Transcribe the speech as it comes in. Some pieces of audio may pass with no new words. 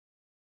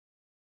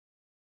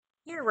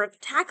Here we're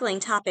tackling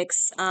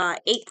topics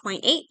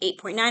 8.8,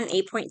 8.9, and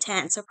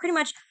 8.10. So pretty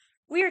much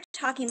we're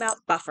talking about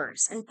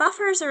buffers. And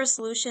buffers are a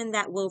solution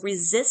that will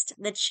resist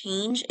the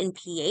change in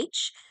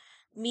pH,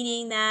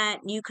 meaning that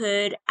you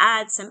could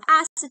add some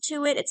acid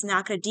to it. It's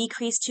not going to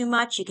decrease too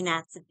much. You can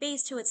add some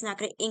base to it. It's not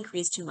going to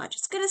increase too much.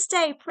 It's going to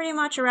stay pretty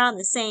much around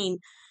the same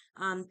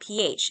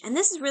pH. And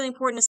this is really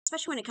important,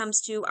 especially when it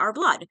comes to our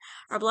blood.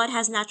 Our blood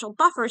has natural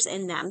buffers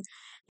in them.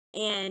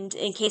 And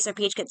in case our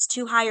pH gets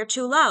too high or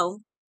too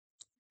low,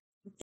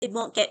 it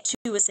won't get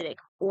too acidic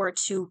or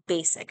too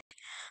basic.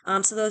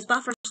 So those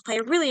buffers play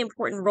a really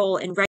important role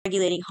in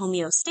regulating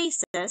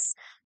homeostasis,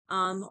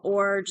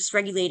 or just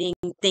regulating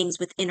things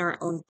within our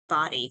own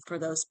body for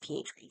those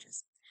pH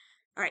ranges.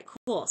 All right,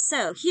 cool.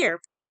 So here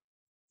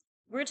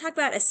we're going to talk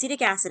about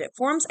acetic acid. It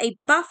forms a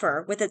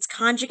buffer with its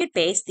conjugate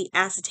base, the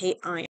acetate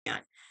ion.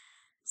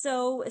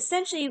 So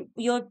essentially,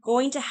 you're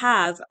going to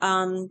have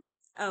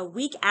a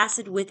weak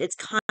acid with its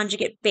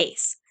conjugate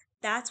base.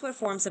 That's what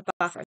forms a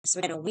buffer. So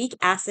again, a weak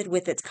acid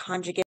with its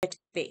conjugate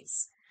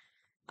base.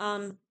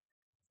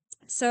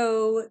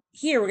 So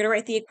here we're going to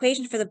write the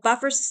equation for the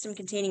buffer system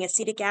containing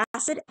acetic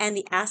acid and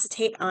the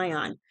acetate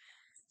ion.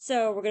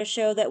 So we're going to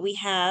show that we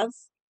have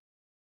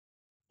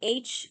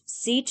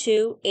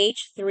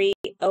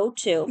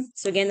HC2H3O2.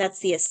 So again,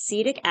 that's the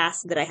acetic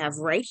acid that I have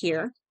right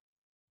here.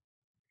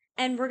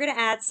 And we're going to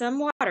add some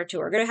water to it.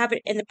 We're going to have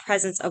it in the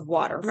presence of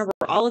water. Remember,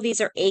 all of these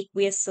are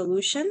aqueous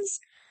solutions.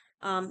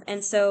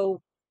 And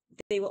so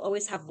they will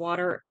always have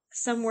water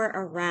somewhere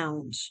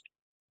around.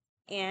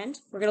 And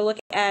we're going to look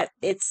at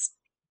its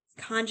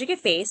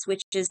conjugate base,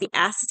 which is the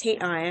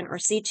acetate ion, or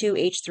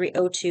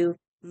C2H3O2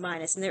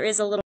 minus. And there is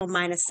a little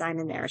minus sign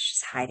in there. It's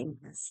just hiding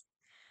this.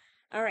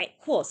 All right,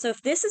 cool. So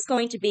if this is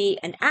going to be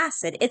an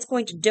acid, it's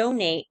going to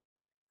donate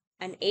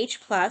an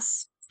H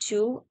plus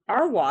to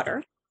our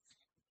water,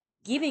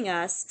 giving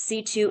us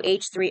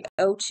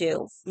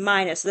C2H3O2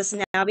 minus. So this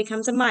now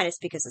becomes a minus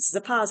because this is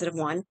a positive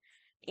one.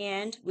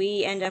 And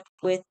we end up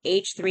with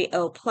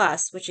H3O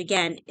plus, which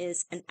again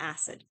is an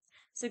acid.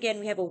 So again,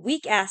 we have a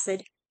weak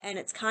acid and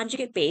its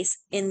conjugate base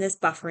in this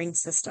buffering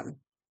system.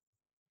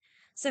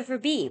 So for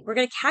B, we're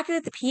going to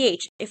calculate the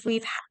pH if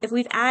we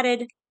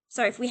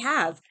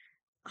have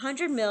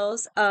 100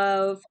 mils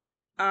of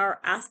our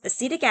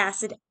acetic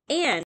acid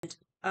and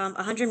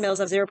 100 mils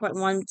of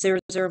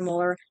 0.100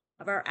 molar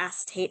of our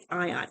acetate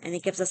ion, and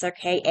it gives us our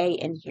Ka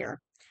in here.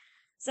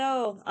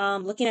 So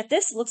looking at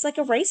this, it looks like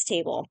a race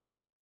table.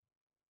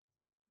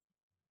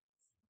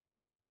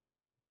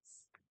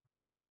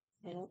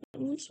 And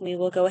we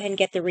will go ahead and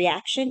get the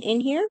reaction in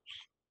here.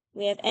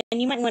 And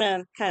you might want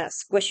to kind of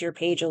squish your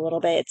page a little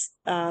bit.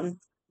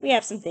 We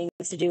have some things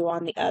to do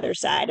on the other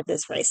side of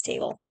this race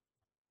table.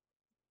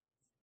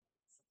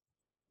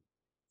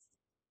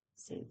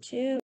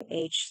 C2,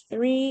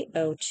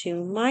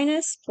 H3O2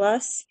 minus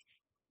plus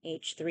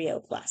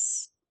H3O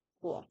plus.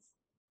 Cool.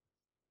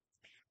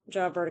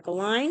 Draw a vertical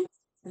line,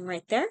 and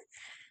right there.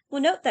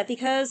 We'll note that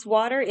because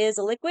water is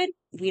a liquid,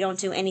 we don't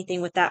do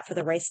anything with that for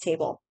the race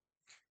table.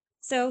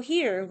 So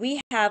here we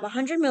have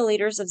 100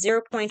 milliliters of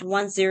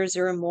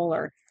 0.100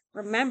 molar.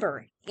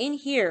 Remember, in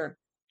here,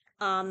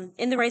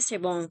 in the race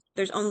table,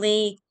 there's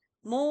only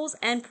moles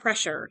and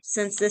pressure.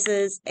 Since this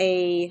is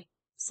a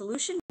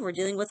solution, we're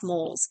dealing with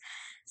moles.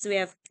 So we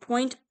have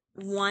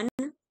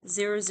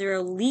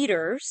 0.100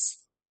 liters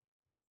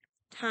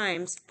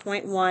times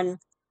 0.1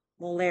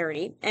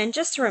 molarity. And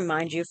just to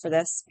remind you for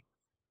this,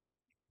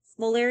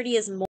 molarity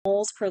is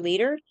moles per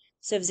liter.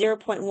 So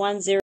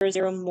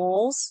 0.100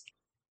 moles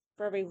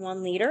for every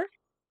 1 liter.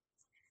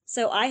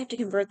 So I have to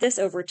convert this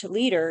over to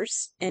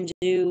liters and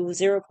do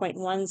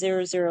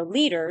 0.100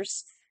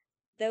 liters.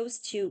 Those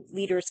two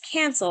liters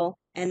cancel,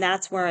 and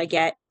that's where I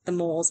get the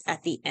moles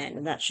at the end.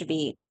 And that should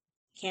be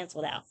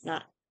canceled out,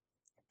 not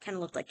kind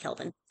of look like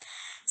Kelvin.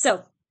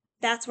 So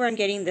that's where I'm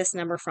getting this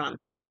number from.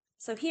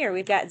 So here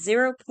we've got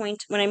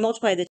when I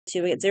multiply the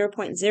two, we get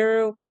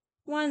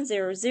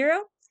 0.0100.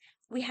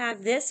 We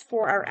have this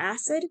for our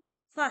acid,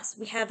 plus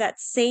we have that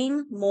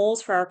same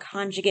moles for our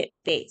conjugate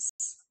base.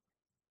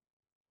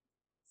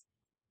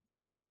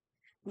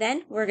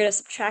 Then we're going to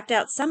subtract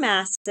out some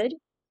acid.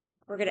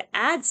 We're going to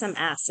add some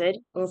acid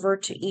over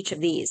to each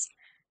of these.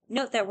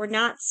 Note that we're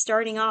not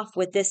starting off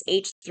with this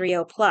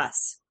H3O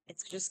plus.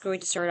 It's just going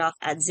to start off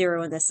at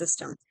 0 in the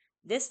system.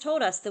 This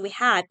told us that we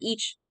had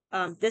each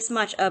this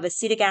much of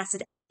acetic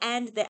acid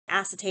and the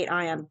acetate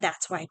ion.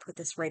 That's why I put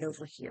this right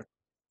over here.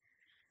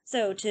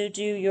 So to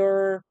do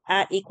your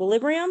at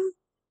equilibrium,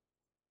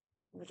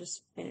 we'll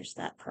just finish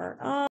that part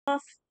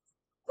off.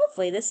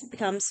 Hopefully this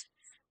becomes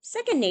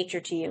second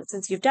nature to you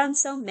since you've done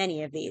so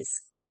many of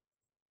these.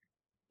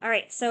 All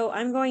right, so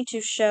I'm going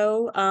to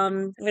show,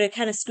 I'm going to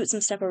kind of scoot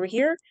some stuff over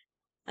here.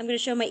 I'm going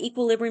to show my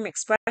equilibrium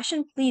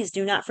expression. Please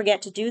do not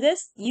forget to do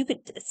this. You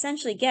could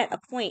essentially get a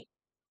point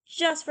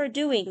just for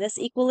doing this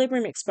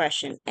equilibrium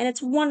expression, and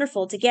it's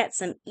wonderful to get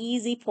some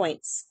easy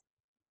points.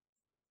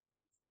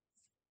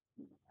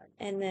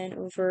 And then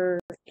over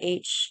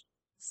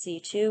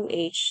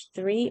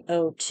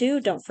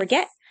HC2H3O2, don't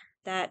forget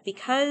that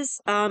because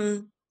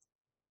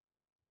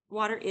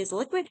water is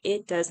liquid,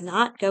 it does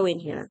not go in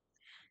here.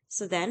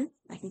 So then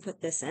I can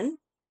put this in.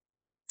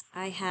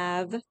 I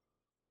have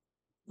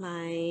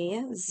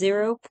my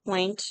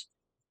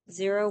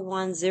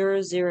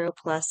 0.0100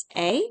 plus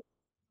A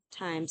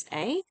times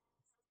A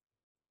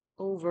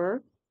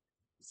over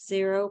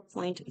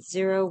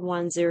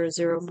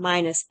 0.0100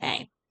 minus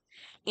A.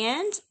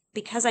 And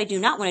because I do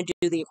not want to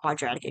do the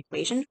quadratic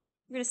equation,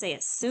 I'm going to say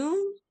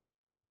assume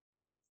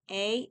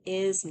A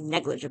is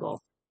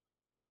negligible.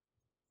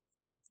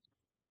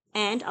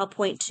 And I'll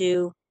point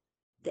to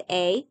the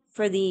A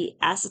for the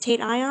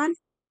acetate ion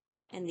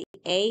and the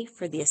A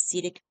for the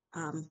acetic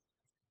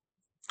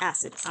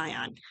acid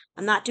ion.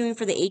 I'm not doing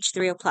for the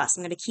H3O+.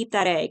 I'm going to keep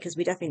that A because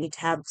we definitely need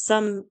to have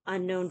some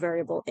unknown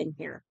variable in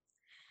here.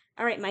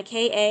 All right, my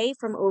Ka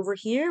from over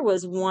here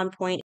was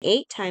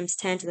 1.8 times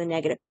 10 to the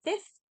negative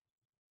fifth.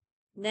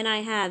 Then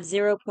I have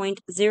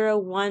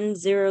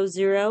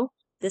 0.0100.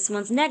 This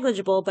one's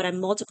negligible, but I'm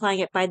multiplying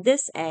it by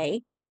this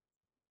A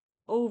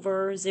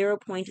over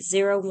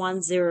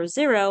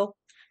 0.0100.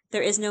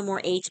 There is no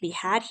more A to be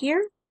had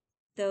here.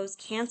 Those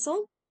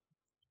cancel.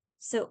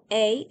 So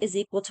A is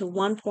equal to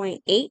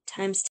 1.8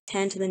 times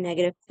 10 to the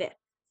negative fifth.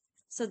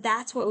 So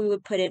that's what we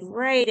would put in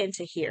right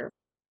into here.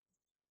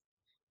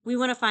 We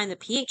want to find the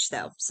pH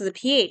though. So the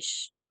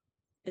pH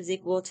is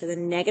equal to the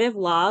negative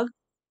log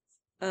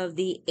of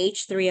the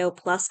H3O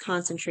plus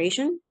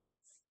concentration.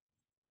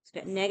 So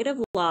we've got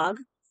negative log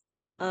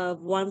of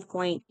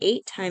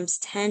 1.8 times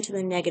 10 to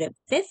the negative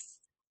fifth.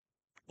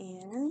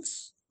 And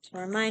to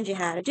remind you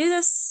how to do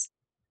this,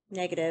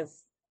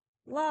 negative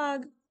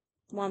log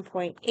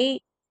 1.8,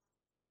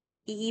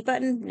 E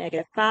button,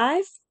 negative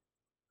 5.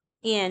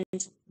 And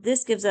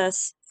this gives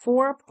us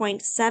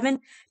 4.7.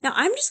 Now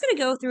I'm just going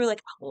to go through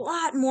like a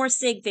lot more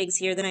sig figs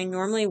here than I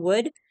normally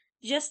would,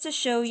 just to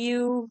show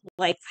you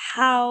like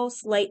how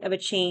slight of a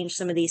change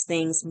some of these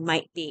things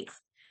might be.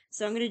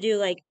 So I'm going to do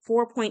like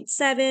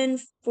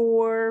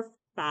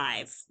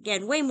 4.745.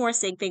 Again, way more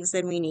sig figs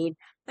than we need,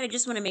 but I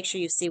just want to make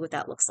sure you see what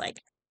that looks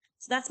like.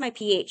 So that's my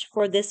pH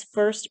for this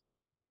first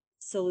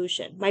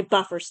solution, my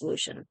buffer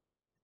solution.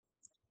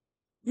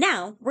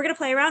 Now we're going to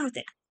play around with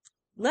it.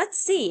 Let's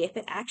see if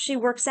it actually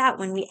works out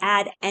when we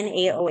add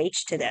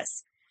NaOH to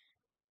this.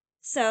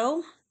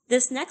 So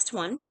this next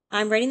one,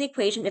 I'm writing the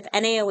equation if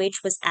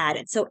NaOH was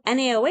added. So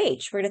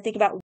NaOH, we're going to think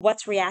about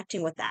what's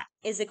reacting with that.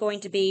 Is it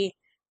going to be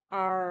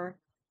our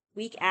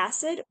weak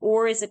acid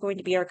or is it going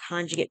to be our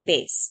conjugate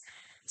base?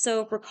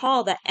 So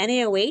recall that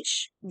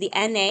NaOH, the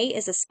Na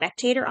is a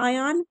spectator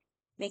ion,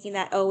 making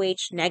that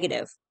OH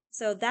negative.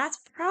 So that's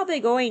probably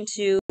going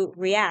to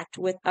react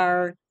with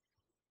our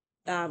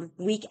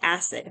weak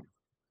acid.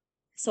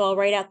 So I'll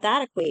write out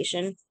that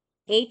equation,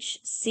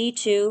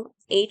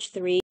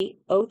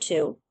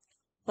 HC2H3O2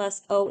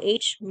 plus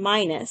OH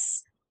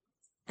minus,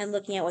 and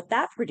looking at what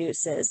that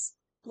produces,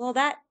 well,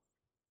 that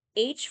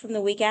H from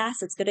the weak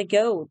acid is going to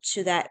go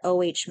to that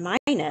OH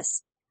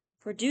minus,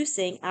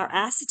 producing our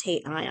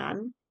acetate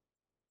ion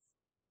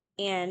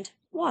and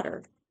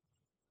water.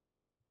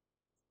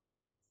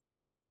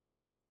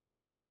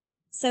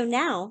 So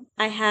now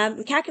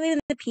I'm calculating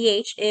the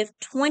pH if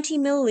 20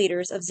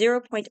 milliliters of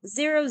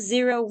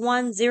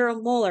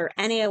 0.0010 molar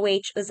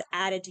NaOH was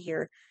added to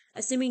here,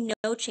 assuming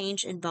no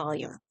change in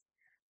volume.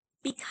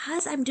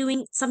 Because I'm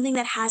doing something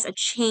that has a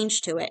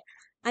change to it,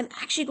 I'm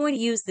actually going to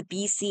use the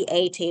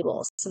BCA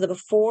tables. So the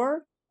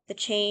before, the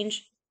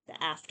change,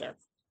 the after.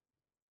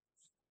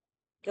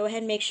 Go ahead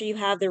and make sure you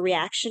have the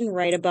reaction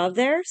right above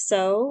there.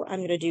 So I'm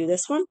going to do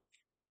this one,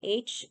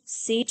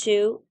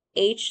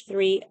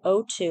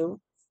 HC2H3O2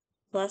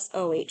 plus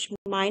OH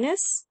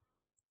minus,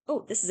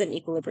 oh, this is an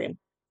equilibrium.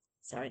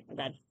 Sorry, my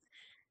bad.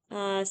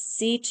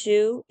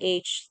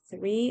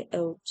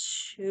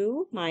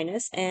 C2H3O2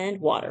 minus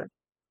and water.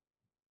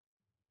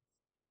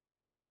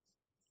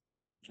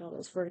 Draw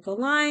those vertical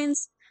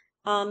lines.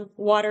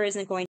 Water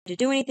isn't going to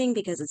do anything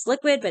because it's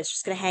liquid, but it's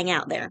just going to hang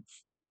out there.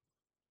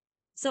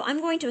 So I'm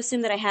going to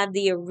assume that I have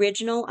the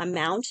original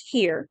amount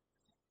here.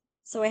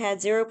 So I had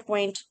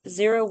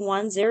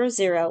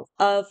 0.0100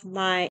 of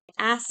my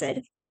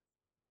acid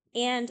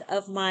and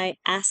of my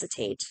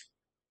acetate.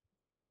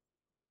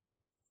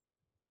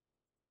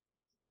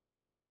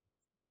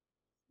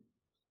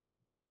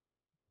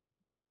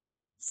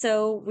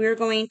 So we're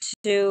going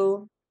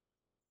to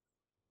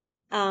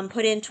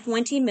put in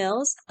 20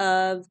 mils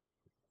of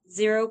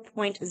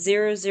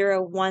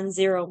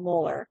 0.0010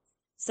 molar.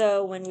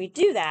 So when we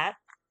do that,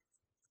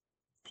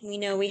 we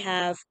know we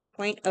have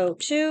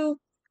 0.02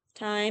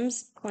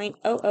 times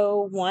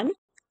 0.001.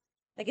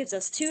 That gives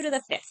us 2 to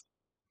the fifth.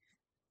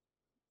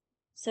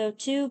 So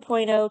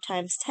 2.0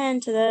 times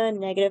 10 to the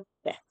negative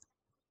fifth.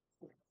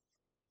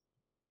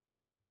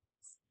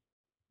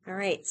 All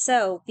right,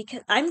 so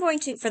because I'm going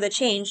to, for the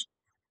change,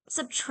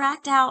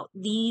 subtract out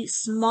the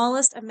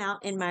smallest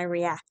amount in my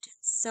reactants.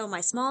 So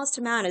my smallest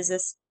amount is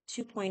this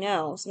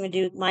 2.0. So I'm going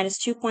to do minus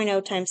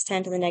 2.0 times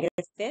 10 to the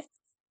negative fifth.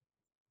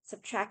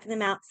 Subtracting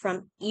them out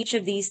from each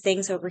of these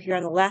things over here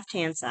on the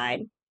left-hand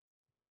side.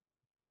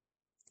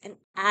 And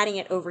adding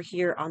it over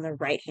here on the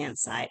right-hand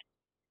side.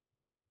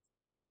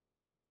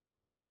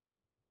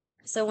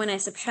 So when I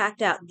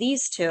subtract out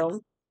these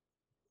two,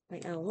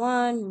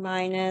 0.01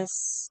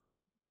 minus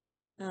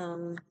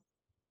 1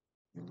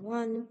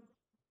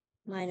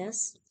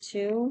 minus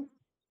 2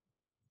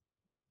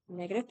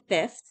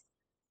 -5th.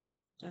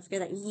 Don't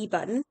forget that E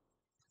button.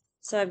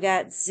 So I've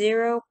got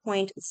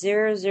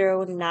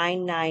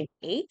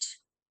 0.00998.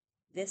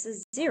 This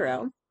is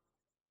 0.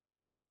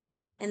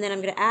 And then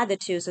I'm going to add the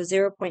 2, so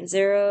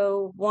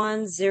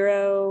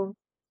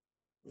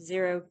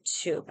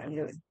 0.01002. I'm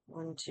doing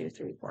 1, 2,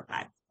 3, 4,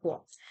 5.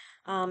 Cool.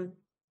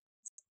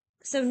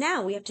 So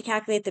now we have to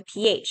calculate the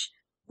pH.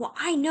 Well,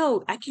 I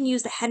know I can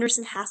use the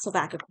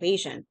Henderson-Hasselbalch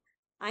equation.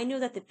 I know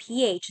that the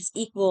pH is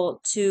equal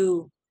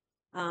to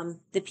the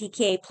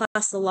pK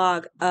plus the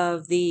log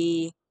of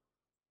the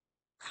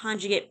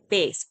conjugate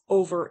base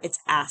over its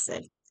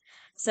acid.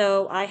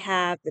 So I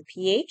have the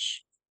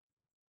pH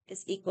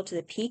is equal to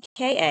the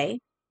pKa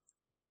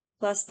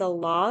plus the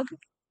log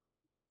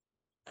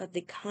of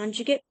the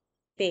conjugate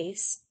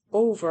base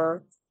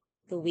over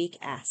the weak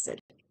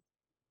acid.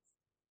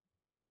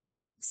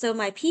 So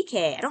my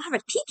pK, I don't have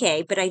a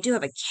pK, but I do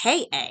have a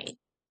Ka.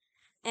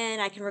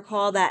 And I can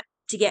recall that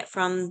to get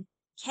from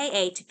Ka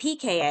to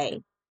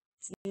pKa,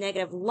 it's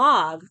negative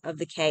log of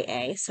the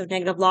Ka, so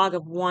negative log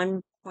of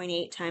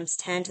 1.8 times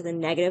 10 to the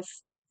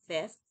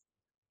 -5th,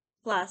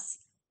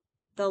 plus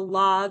the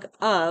log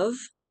of,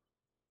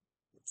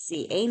 let's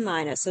see, A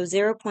minus, so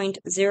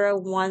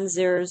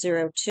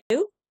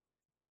 0.01002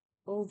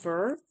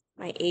 over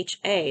my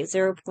HA,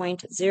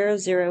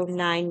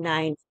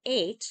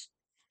 0.00998,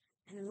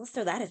 and then let's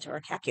throw that into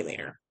our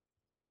calculator.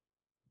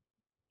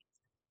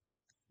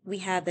 We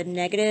have the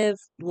negative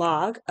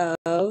log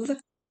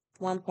of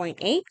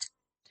 1.8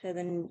 to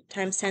the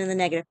times 10 to the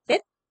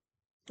 -5th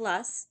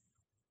plus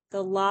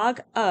the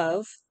log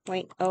of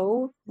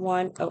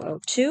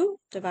 0.01002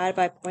 divided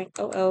by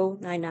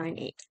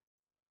 0.00998.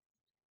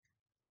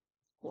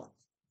 Cool.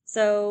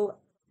 So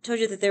told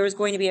you that there was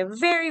going to be a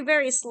very,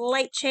 very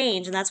slight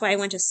change, and that's why I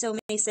went to so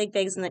many sig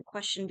figs in the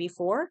question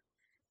before.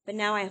 But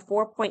now I have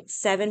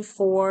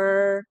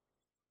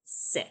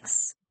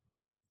 4.746.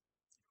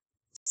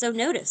 So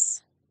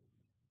notice.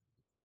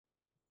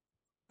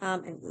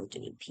 And we'll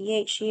do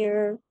pH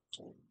here.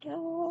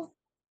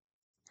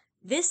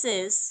 This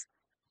is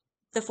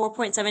the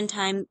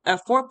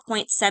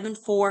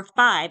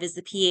 4.745 is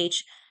the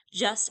pH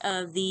just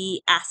of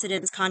the acid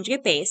and its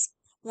conjugate base.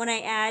 When I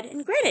add,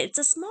 and granted, it's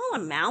a small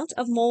amount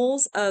of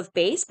moles of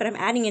base, but I'm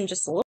adding in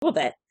just a little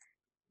bit,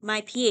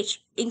 my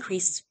pH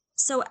increases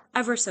so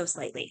ever so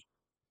slightly.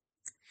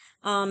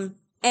 And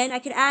I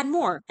could add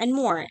more and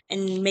more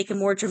and make a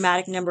more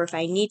dramatic number if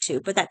I need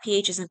to, but that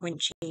pH isn't going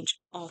to change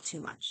all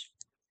too much.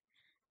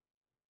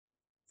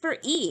 For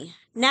E,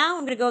 now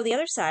I'm going to go to the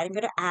other side. I'm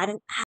going to add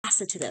an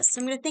acid to this. So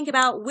I'm going to think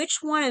about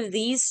which one of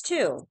these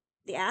two,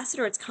 the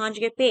acid or its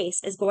conjugate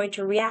base, is going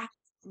to react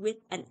with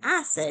an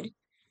acid.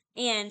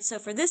 And so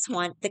for this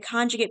one, the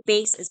conjugate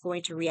base is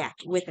going to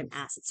react with an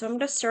acid. So I'm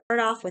going to start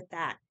off with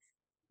that.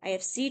 I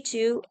have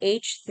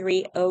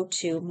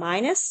C2H3O2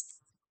 minus,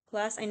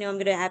 plus I know I'm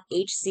going to have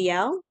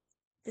HCl.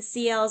 The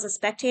Cl is a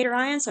spectator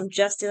ion, so I'm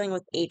just dealing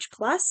with H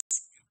plus.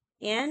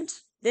 And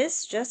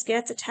this just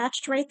gets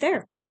attached right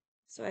there.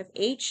 So I have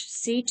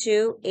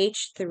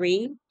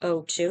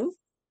HC2H3O2.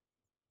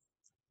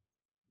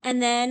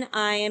 And then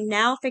I am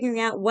now figuring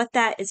out what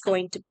that is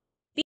going to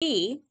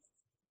be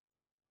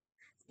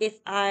if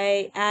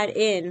I add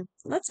in,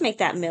 let's make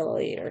that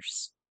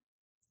milliliters.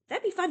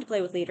 That'd be fun to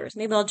play with liters.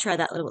 Maybe I'll try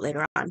that a little bit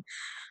later on.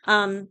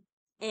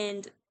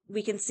 And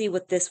we can see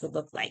what this would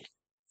look like.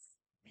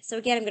 So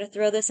again, I'm going to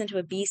throw this into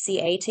a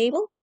BCA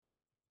table.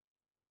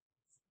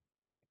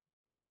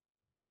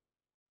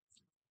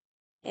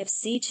 I have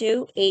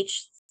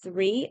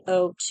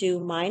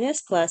C2H3O2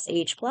 minus plus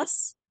H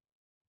plus.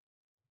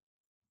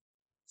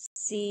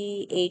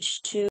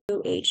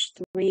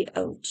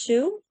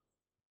 CH2H3O2.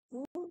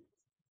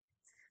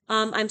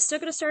 I'm still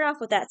going to start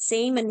off with that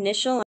same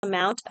initial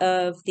amount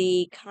of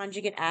the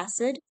conjugate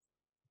acid,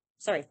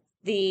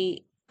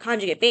 the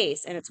conjugate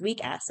base and its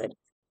weak acid.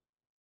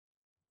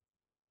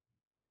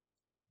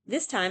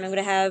 This time I'm going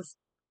to have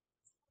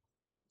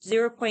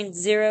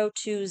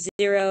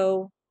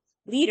 0.020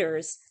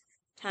 liters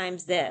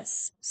times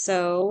this.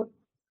 So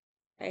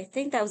I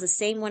think that was the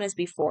same one as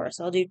before.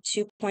 So I'll do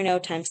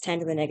 2.0 times 10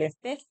 to the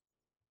 -5th.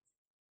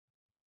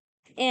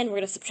 And we're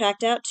going to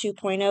subtract out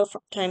 2.0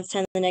 times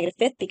 10 to the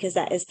 -5th because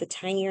that is the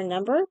tinier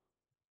number.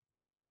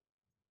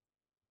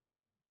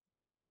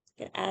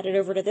 Going to add it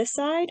over to this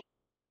side.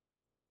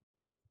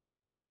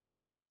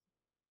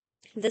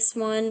 This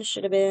one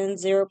should have been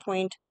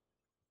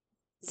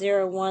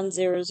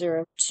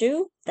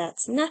 0.01002.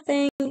 That's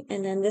nothing.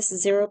 And then this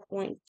is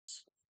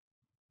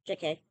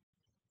JK.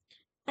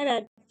 My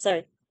bad.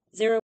 Sorry.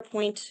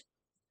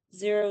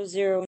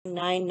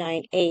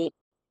 0.00998.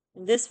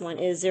 This one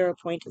is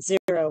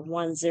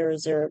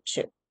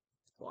 0.01002.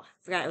 Cool. I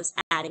forgot I was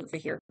adding for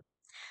here.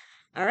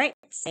 All right,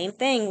 same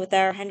thing with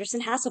our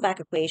Henderson-Hasselbalch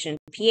equation.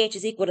 pH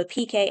is equal to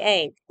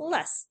pKa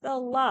plus the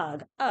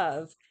log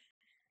of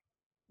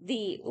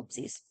the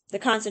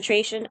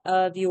concentration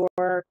of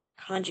your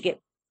conjugate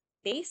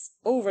base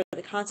over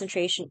the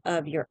concentration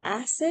of your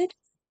acid.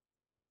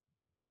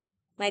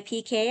 My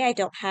pKa, I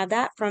don't have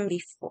that from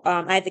before.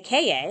 I have the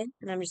Ka,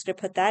 and I'm just going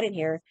to put that in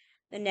here.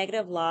 The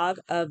negative log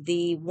of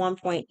the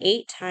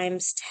 1.8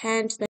 times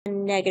 10 to the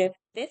negative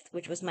fifth,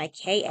 which was my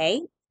Ka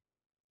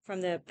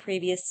from the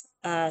previous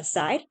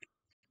side,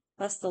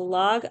 plus the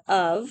log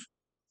of,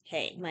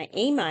 okay, my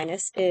A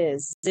minus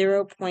is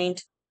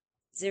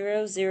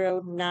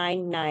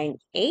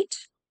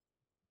 0.00998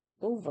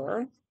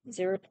 over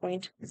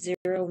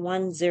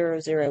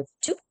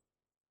 0.01002.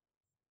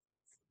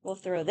 We'll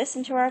throw this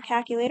into our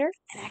calculator,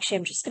 and actually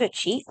I'm just going to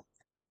cheat.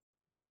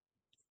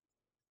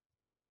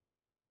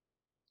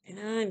 And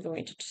I'm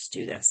going to just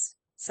do this.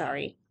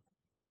 Sorry.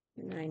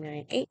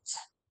 998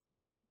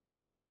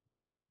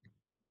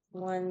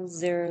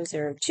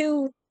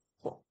 1002.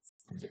 Cool.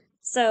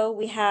 So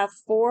we have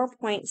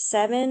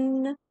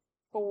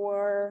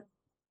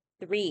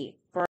 4.743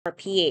 for our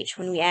pH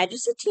when we add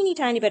just a teeny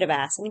tiny bit of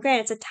acid. And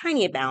granted, it's a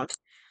tiny amount.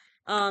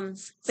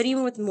 But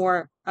even with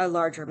a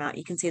larger amount,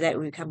 you can see that it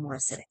would become more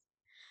acidic.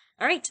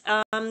 All right.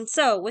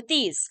 So with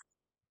these,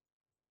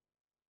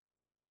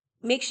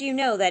 make sure you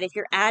know that if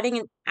you're adding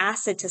an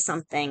acid to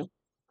something,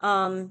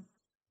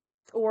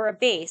 or a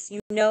base,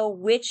 you know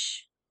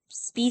which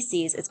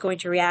species it's going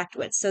to react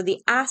with. So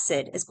the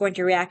acid is going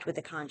to react with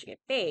the conjugate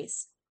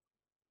base.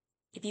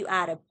 If you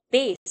add a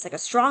base, like a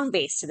strong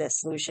base to this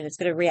solution, it's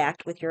going to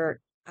react with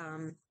your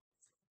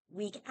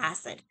weak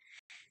acid.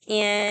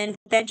 And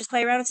then just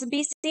play around with some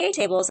BCA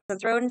tables and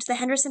throw it into the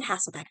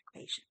Henderson-Hasselbalch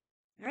equation.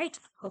 All right,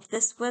 hope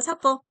this was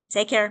helpful.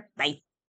 Take care. Bye.